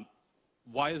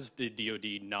 why is the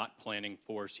DoD not planning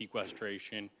for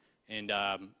sequestration? And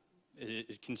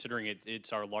considering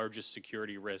it's our largest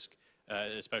security risk,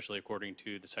 especially according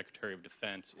to the Secretary of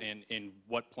Defense, and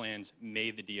what plans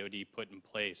may the DoD put in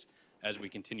place as we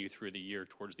continue through the year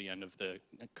towards the end of the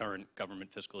current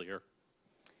government fiscal year?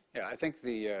 Yeah, I think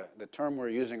the term we're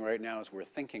using right now is we're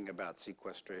thinking about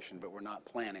sequestration, but we're not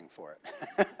planning for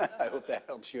it. I hope that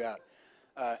helps you out.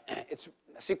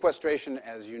 Sequestration,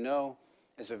 as you know,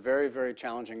 is a very, very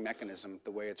challenging mechanism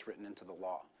the way it's written into the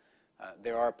law.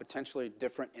 There are potentially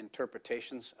different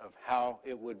interpretations of how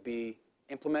it would be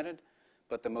implemented,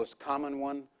 but the most common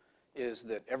one is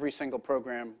that every single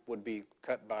program would be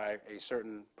cut by a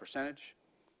certain percentage,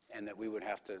 and that we would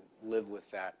have to live with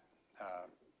that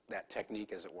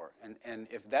technique, as it were. And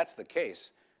if that's the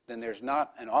case, then there's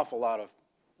not an awful lot of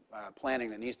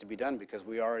planning that needs to be done, because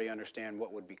we already understand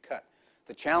what would be cut.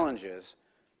 The challenge is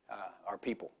our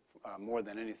people more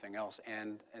than anything else.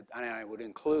 And I would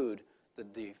include the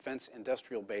defense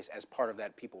industrial base as part of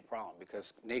that people problem,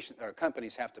 because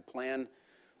companies have to plan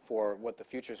for what the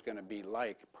future is going to be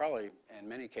like, probably in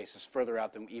many cases further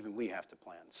out than even we have to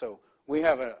plan. So we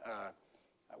have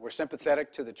we're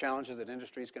sympathetic to the challenges that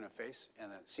industry is going to face in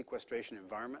a sequestration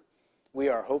environment. We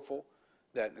are hopeful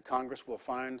that the Congress will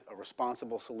find a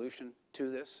responsible solution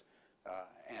to this,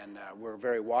 and we're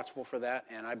very watchful for that.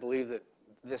 And I believe that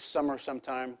this summer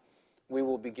sometime we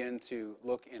will begin to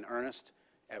look in earnest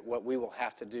at what we will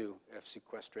have to do if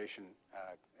sequestration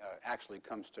actually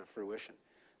comes to fruition.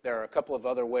 There are a couple of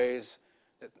other ways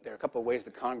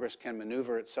that Congress can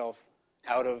maneuver itself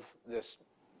out of this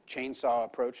chainsaw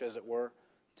approach, as it were,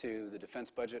 to the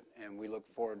defense budget, and we look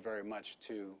forward very much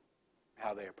to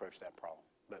how they approach that problem.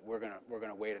 But we're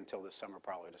gonna wait until this summer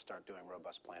probably to start doing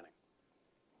robust planning.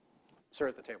 Sir,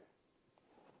 at the table.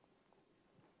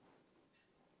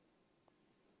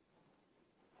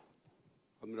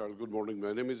 Admiral, good morning.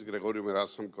 My name is Gregorio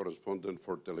Meraz. I'm correspondent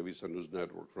for Televisa News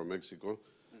Network from Mexico.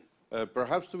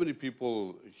 Perhaps too many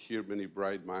people here, many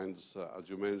bright minds, as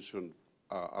you mentioned,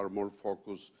 are more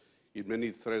focused in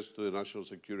many threats to the national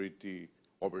security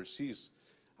overseas,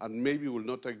 and maybe will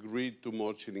not agree too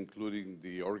much in including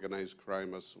the organized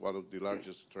crime as one of the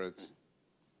largest threats.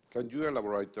 Can you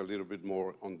elaborate a little bit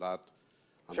more on that?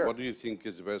 And Sure. what do you think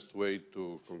is the best way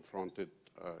to confront it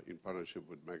in partnership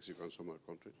with Mexico and some other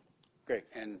countries? Great,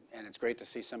 and it's great to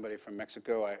see somebody from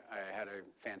Mexico. I had a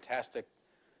fantastic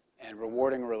and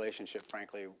rewarding relationship,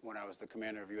 frankly, when I was the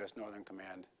commander of U.S. Northern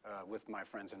Command with my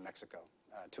friends in Mexico,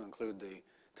 to include the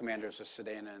commanders of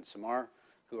Sedena and Samar,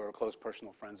 who are close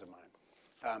personal friends of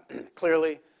mine.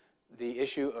 Clearly, the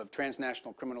issue of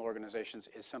transnational criminal organizations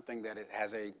is something that it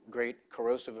has a great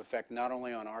corrosive effect not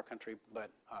only on our country, but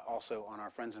also on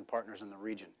our friends and partners in the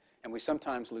region. And we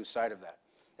sometimes lose sight of that.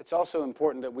 It's also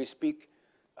important that we speak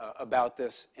about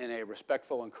this in a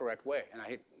respectful and correct way. And I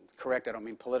hate correct, I don't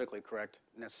mean politically correct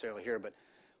necessarily here, but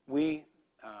we,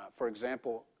 for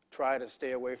example, try to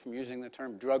stay away from using the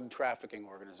term drug trafficking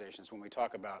organizations when we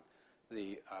talk about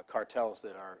the cartels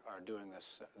that are doing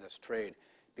this trade.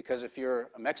 Because if you're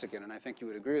a Mexican, and I think you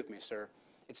would agree with me, sir,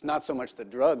 it's not so much the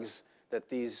drugs that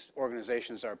these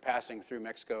organizations are passing through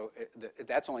Mexico.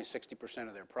 That's only 60%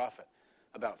 of their profit.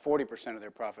 About 40% of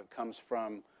their profit comes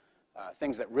from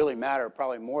things that really matter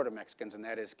probably more to Mexicans, and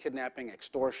that is kidnapping,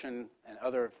 extortion, and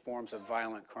other forms of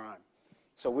violent crime.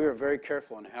 So we are very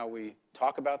careful in how we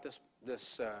talk about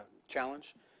this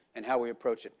challenge and how we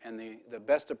approach it. And the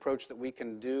best approach that we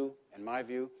can do, in my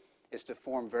view, is to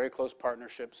form very close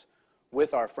partnerships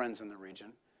with our friends in the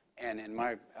region. And in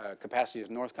my capacity as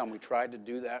NORTHCOM, we tried to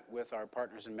do that with our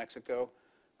partners in Mexico,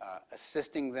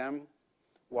 assisting them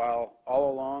while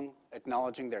all along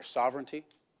acknowledging their sovereignty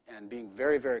and being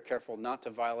very, very careful not to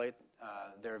violate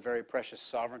their very precious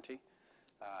sovereignty,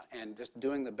 and just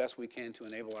doing the best we can to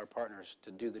enable our partners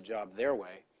to do the job their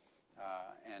way,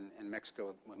 and in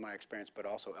Mexico, with my experience, but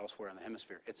also elsewhere in the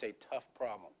hemisphere. It's a tough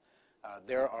problem.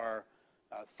 There are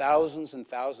thousands and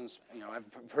thousands,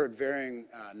 I've heard varying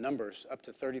numbers, up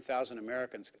to 30,000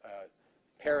 Americans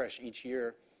perish each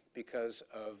year because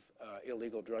of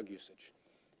illegal drug usage.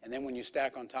 And then when you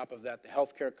stack on top of that the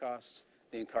healthcare costs,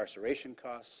 the incarceration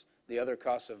costs, the other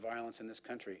costs of violence in this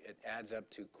country, it adds up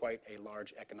to quite a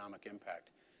large economic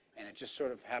impact. And it just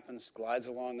sort of happens, glides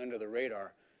along under the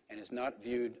radar, and is not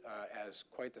viewed as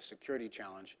quite the security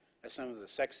challenge as some of the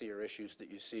sexier issues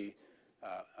that you see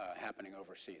happening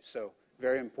overseas. So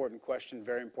very important question,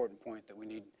 very important point that we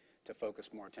need to focus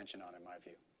more attention on, in my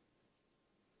view.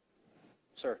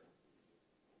 Sir.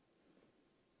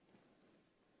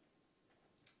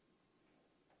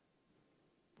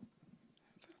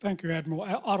 Thank you, Admiral.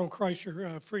 Otto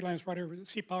Kreischer, freelance writer with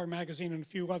Sea Power Magazine and a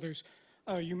few others.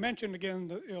 You mentioned again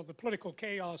the political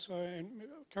chaos and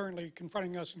currently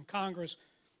confronting us in Congress,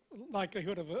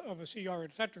 likelihood of a CR,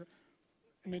 et cetera.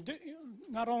 And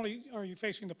not only are you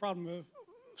facing the problem of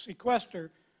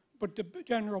sequester, but the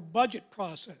general budget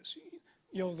process.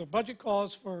 The budget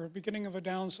calls for beginning of a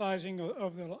downsizing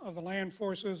of the land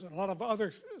forces, and a lot of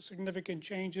other significant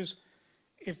changes.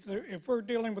 If we're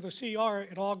dealing with a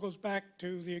CR, it all goes back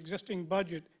to the existing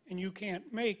budget, and you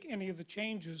can't make any of the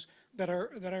changes that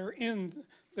are in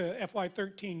the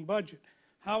FY13 budget.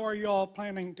 How are you all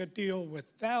planning to deal with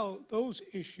those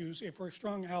issues if we're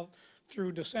strung out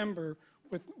through December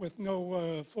with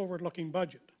no forward-looking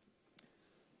budget?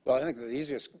 Well, I think the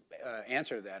easiest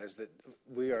answer to that is that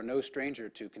we are no stranger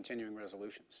to continuing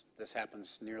resolutions. This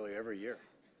happens nearly every year,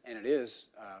 and it is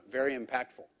very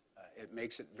impactful. It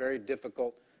makes it very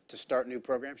difficult to start new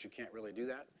programs. You can't really do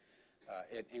that.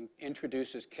 It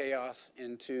introduces chaos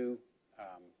into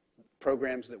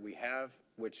programs that we have,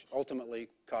 which ultimately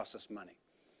costs us money.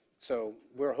 So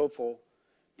we're hopeful,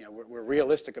 we're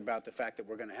realistic about the fact that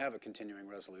we're going to have a continuing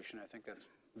resolution. I think that's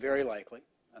very likely,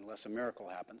 unless a miracle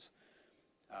happens.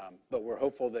 But we're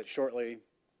hopeful that shortly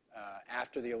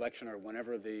after the election, or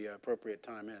whenever the appropriate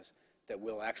time is, that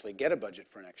we'll actually get a budget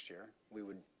for next year. We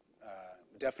would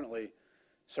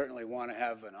certainly want to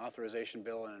have an authorization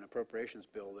bill and an appropriations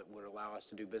bill that would allow us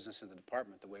to do business in the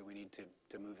department the way we need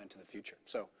to move into the future.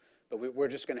 But we're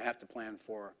just going to have to plan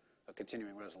for a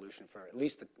continuing resolution for at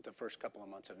least the first couple of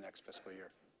months of next fiscal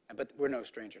year. But we're no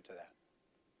stranger to that.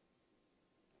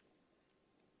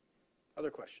 Other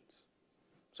questions?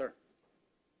 Sir?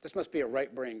 This must be a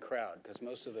right brain crowd, because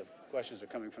most of the questions are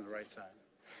coming from the right side.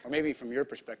 Or maybe from your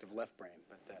perspective, left brain.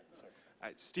 But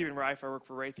Stephen Reif, I work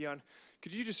for Raytheon.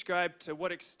 Could you describe to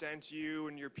what extent you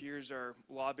and your peers are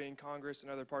lobbying Congress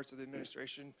and other parts of the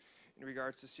administration in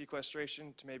regards to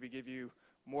sequestration to maybe give you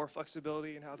more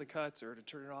flexibility in how the cuts, or to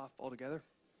turn it off altogether?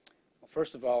 Well,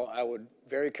 first of all, I would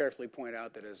very carefully point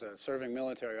out that as a serving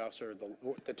military officer,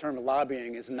 the term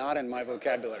lobbying is not in my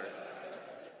vocabulary.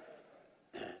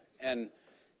 And,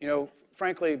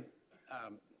 frankly,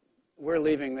 we're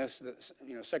leaving this.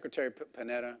 Secretary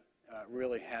Panetta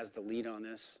really has the lead on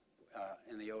this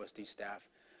in the OSD staff.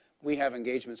 We have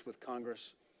engagements with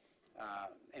Congress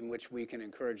in which we can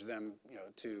encourage them,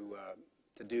 to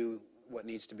do what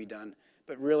needs to be done.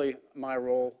 But really, my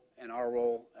role and our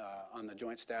role on the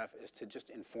Joint Staff is to just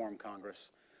inform Congress,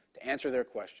 to answer their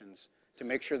questions, to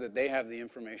make sure that they have the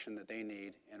information that they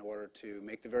need in order to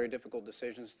make the very difficult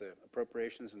decisions, the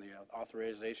appropriations and the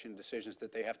authorization decisions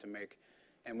that they have to make.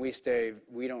 And we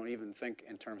don't even think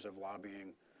in terms of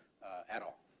lobbying at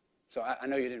all. So I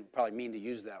know you didn't probably mean to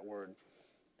use that word,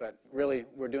 but really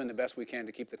we're doing the best we can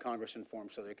to keep the Congress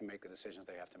informed so they can make the decisions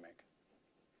they have to make.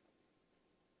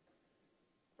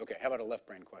 Okay, how about a left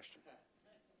brain question?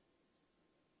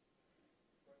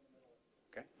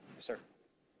 Okay, yes, sir.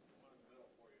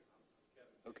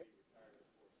 Okay.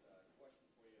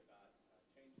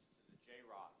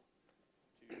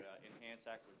 Enhance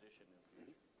acquisition in the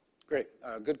future? Great,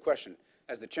 good question.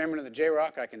 As the chairman of the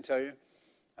JROC, I can tell you,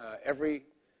 every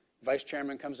vice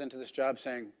chairman comes into this job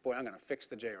saying, boy, I'm going to fix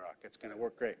the JROC. It's going to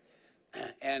work great.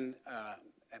 And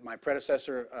my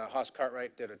predecessor, Haas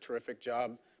Cartwright, did a terrific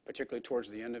job, particularly towards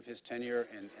the end of his tenure,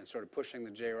 and sort of pushing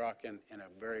the JROC in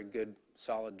a very good,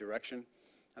 solid direction.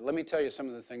 And let me tell you some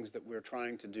of the things that we're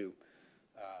trying to do,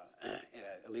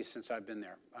 at least since I've been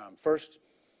there. First,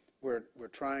 we're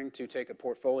trying to take a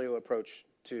portfolio approach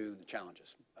to the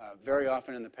challenges. Very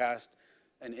often in the past,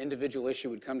 an individual issue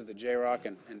would come to the JROC,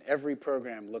 and every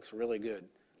program looks really good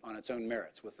on its own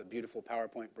merits with a beautiful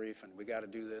PowerPoint brief, and we got to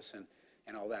do this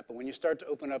and all that. But when you start to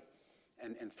open up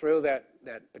and throw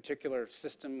that particular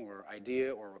system or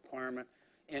idea or requirement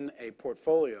in a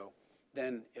portfolio,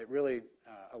 then it really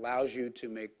allows you to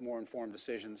make more informed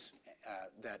decisions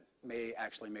that may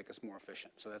actually make us more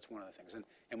efficient. So that's one of the things.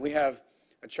 And we have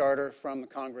a charter from the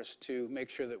Congress to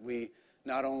make sure that we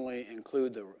not only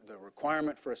include the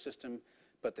requirement for a system,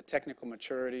 but the technical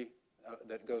maturity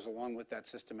that goes along with that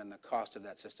system and the cost of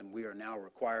that system. We are now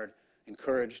required,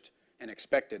 encouraged, and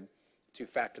expected to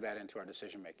factor that into our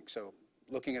decision making. So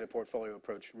looking at a portfolio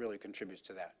approach really contributes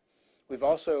to that. We've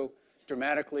also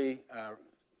dramatically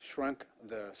shrunk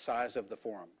the size of the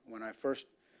forum. When I first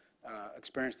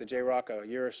experienced the JROC a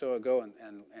year or so ago,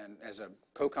 and as a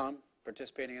co-com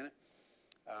participating in it,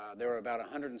 there were about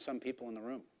 100 and some people in the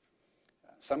room,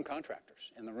 some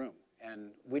contractors in the room.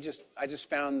 And I just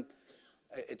found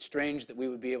it strange that we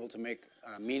would be able to make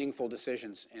meaningful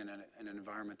decisions in an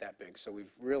environment that big. So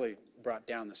we've really brought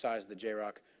down the size of the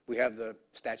JROC. We have the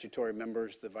statutory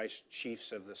members, the vice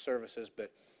chiefs of the services,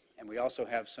 and we also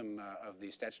have some of the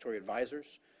statutory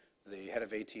advisors, the head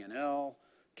of AT&L,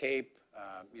 CAPE,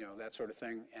 that sort of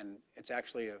thing. And it's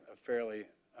actually a fairly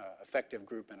effective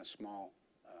group in a small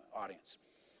audience.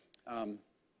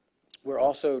 We're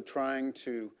also trying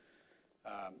to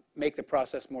make the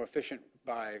process more efficient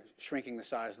by shrinking the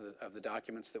size of the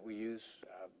documents that we use.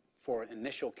 For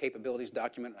initial capabilities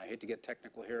document, I hate to get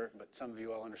technical here, but some of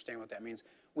you all understand what that means.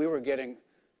 We were getting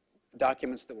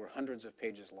documents that were hundreds of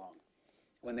pages long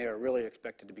when they are really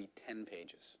expected to be 10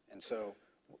 pages. And so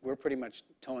we're pretty much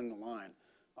towing the line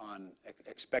on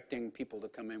expecting people to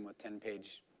come in with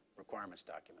 10-page requirements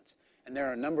documents. And there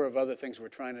are a number of other things we're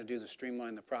trying to do to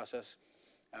streamline the process.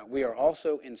 We are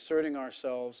also inserting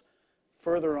ourselves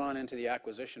further on into the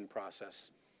acquisition process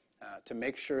to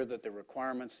make sure that the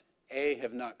requirements, A,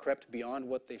 have not crept beyond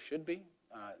what they should be,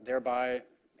 thereby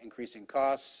increasing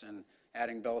costs and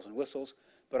adding bells and whistles,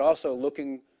 but also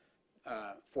looking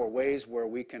for ways where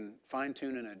we can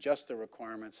fine-tune and adjust the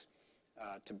requirements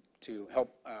to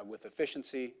help with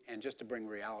efficiency and just to bring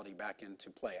reality back into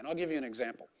play. And I'll give you an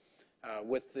example.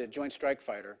 With the Joint Strike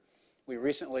Fighter, we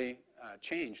recently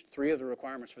changed 3 of the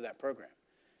requirements for that program,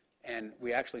 and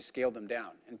we actually scaled them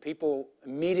down. And people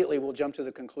immediately will jump to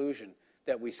the conclusion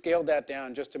that we scaled that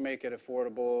down just to make it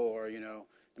affordable or, you know,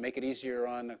 to make it easier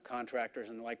on the contractors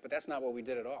and the like, but that's not what we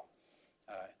did at all.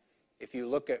 If you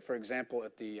look at, for example,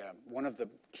 at the one of the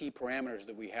key parameters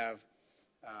that we have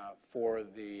for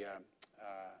the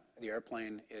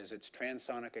airplane is its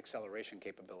transonic acceleration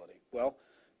capability. Well,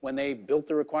 when they built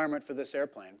the requirement for this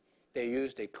airplane, they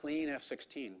used a clean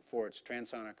F-16 for its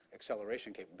transonic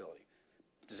acceleration capability.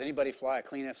 Does anybody fly a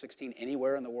clean F-16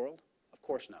 anywhere in the world? Of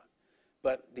course not.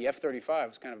 But the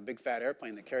F-35 is kind of a big fat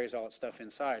airplane that carries all its stuff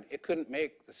inside. It couldn't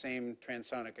make the same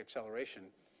transonic acceleration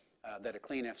that a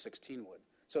clean F-16 would.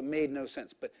 So it made no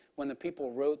sense. But when the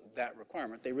people wrote that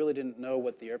requirement, they really didn't know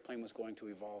what the airplane was going to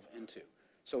evolve into.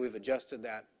 So we've adjusted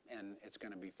that, and it's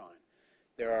going to be fine.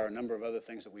 There are a number of other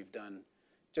things that we've done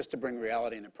just to bring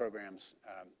reality into programs.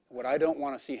 What I don't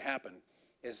want to see happen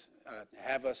is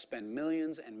have us spend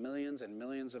millions and millions and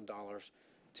millions of dollars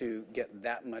to get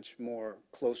that much more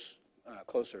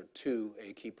closer to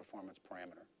a key performance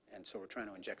parameter. And so we're trying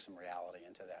to inject some reality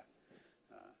into that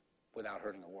without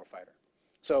hurting the warfighter.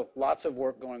 So lots of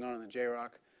work going on in the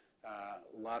JROC,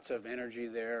 lots of energy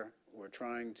there. We're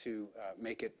trying to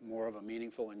make it more of a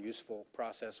meaningful and useful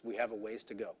process. We have a ways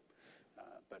to go,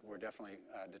 but we're definitely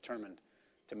determined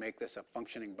to make this a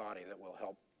functioning body that will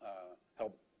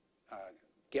help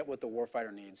get what the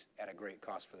warfighter needs at a great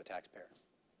cost for the taxpayer.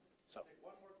 So. Take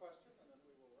one more question, and then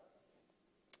we will wrap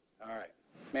up. All right,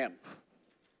 ma'am.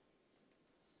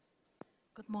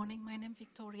 Good morning. My name is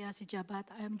Victoria Sijabat.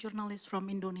 I am journalist from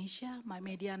Indonesia. My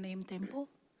media name Tempo.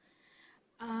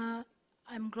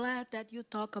 I'm glad that you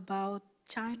talk about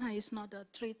China is not a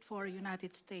threat for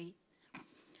United States.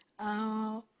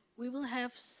 We will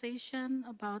have session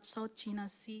about South China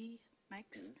Sea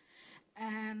next,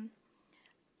 and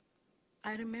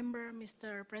I remember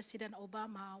Mr. President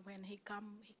Obama when he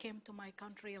came to my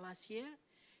country last year.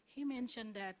 He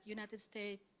mentioned that United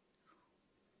States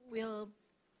will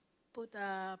put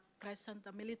a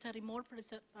military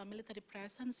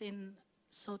presence in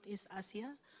Southeast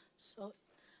Asia. So,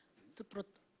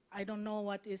 I don't know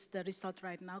what is the result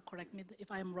right now. Correct me if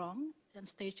I'm wrong. And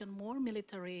station more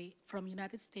military from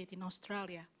United States in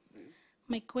Australia.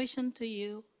 My question to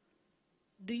you: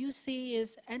 do you see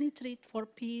is any threat for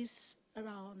peace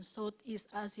around Southeast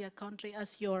Asia country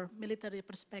as your military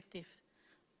perspective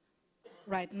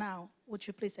right now? Would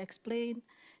you please explain?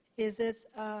 Is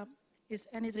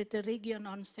any threat to the region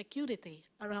on security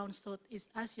around Southeast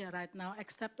Asia right now,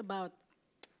 except about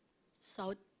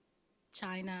South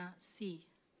China Sea?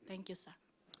 Thank you, sir.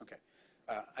 Okay.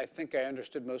 I think I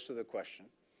understood most of the question,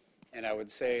 and I would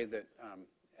say that,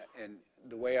 and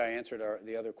the way I answered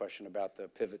the other question about the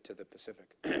pivot to the Pacific,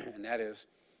 and that is,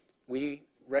 we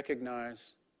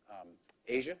recognize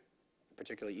Asia,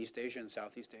 particularly East Asia and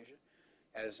Southeast Asia,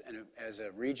 as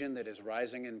a region that is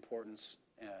rising in importance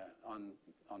on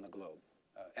the globe,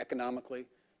 economically,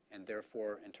 and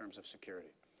therefore in terms of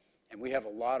security. And we have a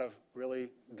lot of really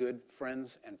good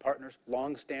friends and partners,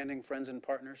 long-standing friends and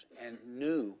partners, and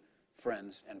new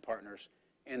friends and partners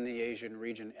in the Asian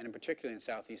region, and in particular in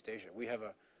Southeast Asia. We have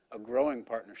a growing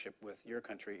partnership with your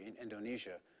country, in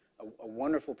Indonesia, a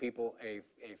wonderful people, a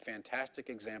fantastic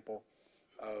example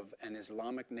of an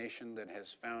Islamic nation that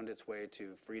has found its way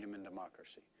to freedom and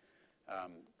democracy.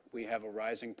 We have a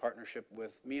rising partnership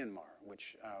with Myanmar,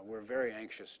 which we're very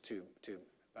anxious to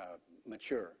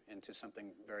mature into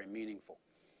something very meaningful.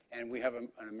 And we have an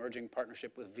emerging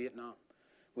partnership with Vietnam.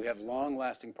 We have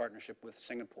long-lasting partnership with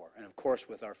Singapore, and of course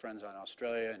with our friends on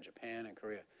Australia and Japan and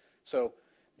Korea. So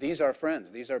these are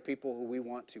friends. These are people who we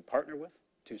want to partner with,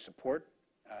 to support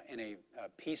in a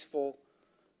peaceful,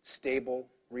 stable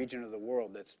region of the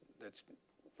world that's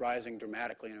rising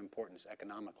dramatically in importance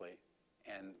economically.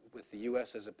 And with the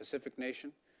U.S. as a Pacific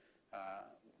nation,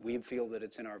 we feel that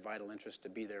it's in our vital interest to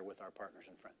be there with our partners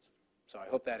and friends. So I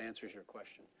hope that answers your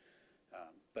question.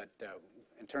 But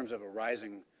in terms of a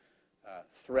rising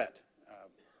threat,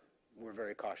 we're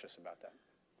very cautious about that.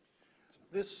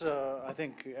 This, I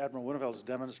think, Admiral Winnefeld has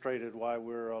demonstrated why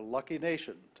we're a lucky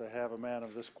nation to have a man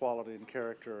of this quality and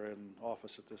character in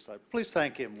office at this time. Please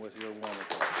thank him with your warm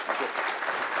applause. Thank you.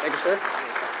 Thank you, sir.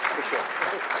 Appreciate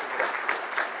it.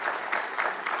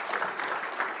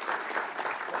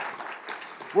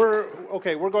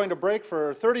 We're going to break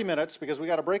for 30 minutes because we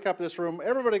got to break up this room.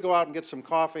 Everybody go out and get some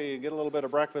coffee and get a little bit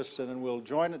of breakfast, and then we'll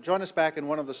join us back in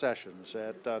one of the sessions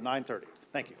at 9:30.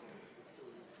 Thank you.